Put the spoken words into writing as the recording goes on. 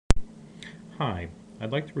Hi,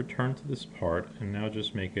 I'd like to return to this part and now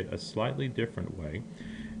just make it a slightly different way.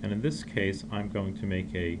 And in this case, I'm going to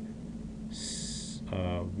make a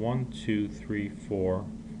 1, 2, 3, 4,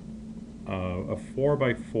 a 4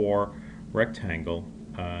 by 4 rectangle,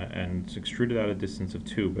 and it's extruded out a distance of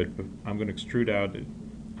 2. But I'm going to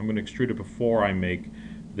extrude it before I make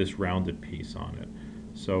this rounded piece on it.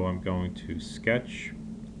 So I'm going to sketch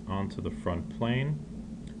onto the front plane.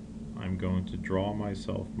 I'm going to draw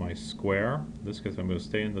myself my square. In this case, I'm going to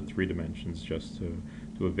stay in the 3 dimensions just to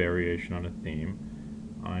do a variation on a theme.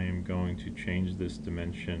 I am going to change this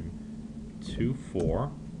dimension to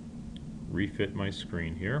 4, refit my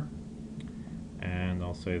screen here, and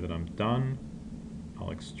I'll say that I'm done. I'll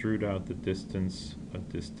extrude out the distance, a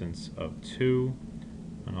distance of 2,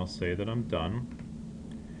 and I'll say that I'm done.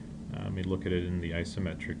 Let me look at it in the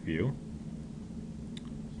isometric view.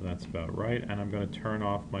 So that's about right, and I'm going to turn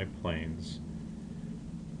off my planes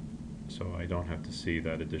so I don't have to see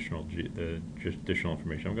that additional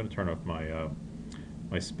information. I'm going to turn off my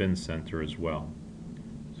my spin center as well,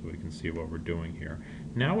 so we can see what we're doing here.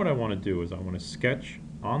 Now what I want to do is I want to sketch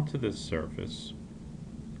onto this surface.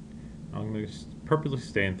 I'm going to purposely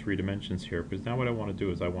stay in 3 dimensions here, because now what I want to do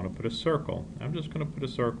is I want to put a circle. I'm just going to put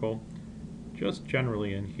a circle just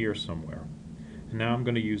generally in here somewhere. And now I'm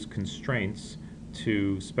going to use constraints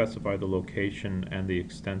to specify the location and the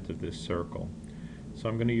extent of this circle. So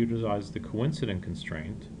I'm going to utilize the coincident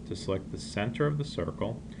constraint to select the center of the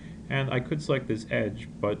circle, and I could select this edge,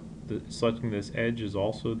 but selecting this edge is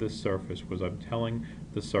also this surface, because I'm telling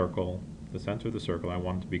the circle, the center of the circle, I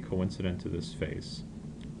want it to be coincident to this face.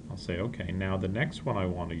 I'll say okay. Now the next one I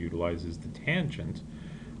want to utilize is the tangent.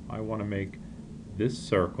 I want to make this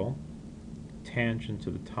circle tangent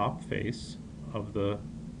to the top face of the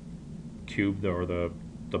cube, or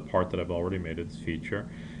the part that I've already made its feature.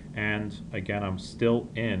 And again, I'm still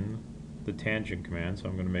in the tangent command, so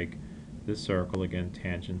I'm going to make this circle again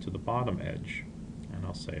tangent to the bottom edge, and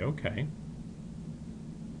I'll say okay.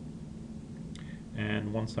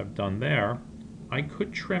 And once I've done there, I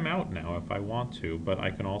could trim out now if I want to, but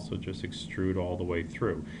I can also just extrude all the way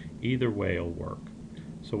through. Either way will work.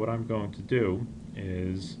 So what I'm going to do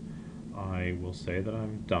is I will say that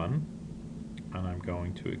I'm done, and I'm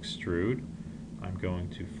going to extrude. I'm going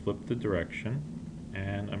to flip the direction,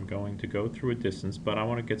 and I'm going to go through a distance, but I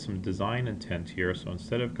want to get some design intent here, so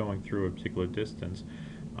instead of going through a particular distance,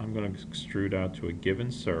 I'm going to extrude out to a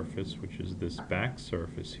given surface, which is this back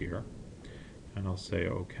surface here, and I'll say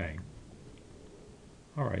okay.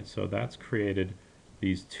 Alright, so that's created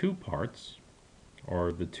these 2 parts,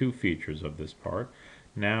 or the 2 features of this part.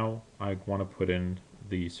 Now I want to put in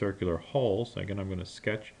the circular hole, so again I'm going to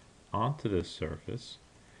sketch onto this surface.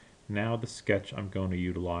 Now the sketch I'm going to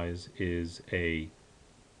utilize is a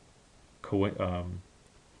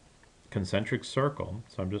concentric circle,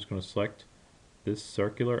 so I'm just going to select this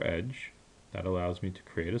circular edge. That allows me to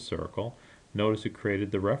create a circle. Notice it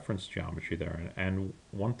created the reference geometry there, and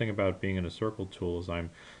one thing about being in a circle tool is I'm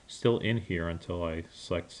still in here until I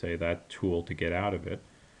select, say, that tool to get out of it,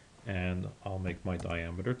 and I'll make my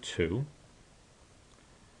diameter 2.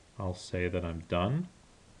 I'll say that I'm done,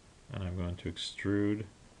 and I'm going to extrude,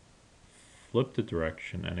 flip the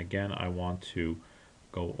direction, and again I want to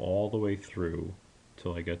go all the way through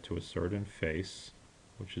till I get to a certain face,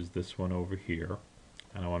 which is this one over here,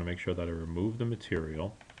 and I want to make sure that I remove the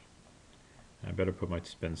material. I better put my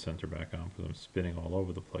spin center back on because I'm spinning all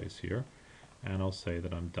over the place here, and I'll say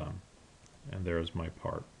that I'm done, and there's my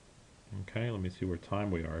part. Okay, let me see where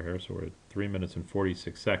time we are here. So we're at 3 minutes and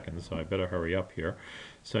 46 seconds, so I better hurry up here.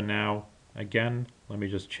 So now again, let me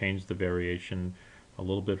just change the variation a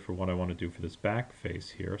little bit for what I want to do for this back face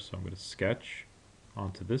here. So I'm going to sketch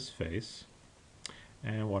onto this face,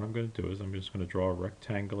 and what I'm going to do is I'm just going to draw a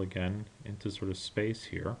rectangle again into sort of space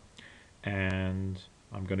here, and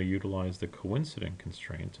I'm going to utilize the coincident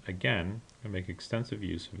constraint again. I'm going to make extensive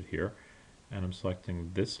use of it here, and I'm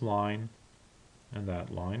selecting this line and that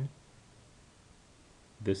line,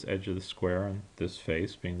 this edge of the square and this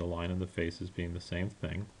face, being the line and the faces being the same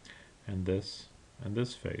thing, and this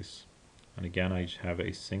face. And again, I have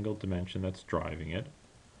a single dimension that's driving it.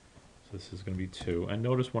 So this is going to be 2. And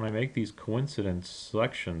notice when I make these coincident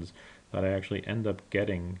selections that I actually end up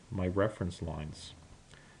getting my reference lines.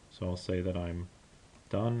 So I'll say that I'm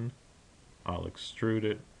done. I'll extrude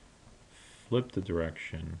it, flip the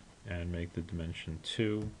direction, and make the dimension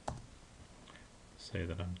 2. Say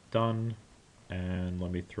that I'm done, and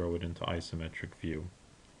let me throw it into isometric view.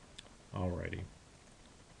 Alrighty,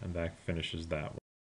 and that finishes that one.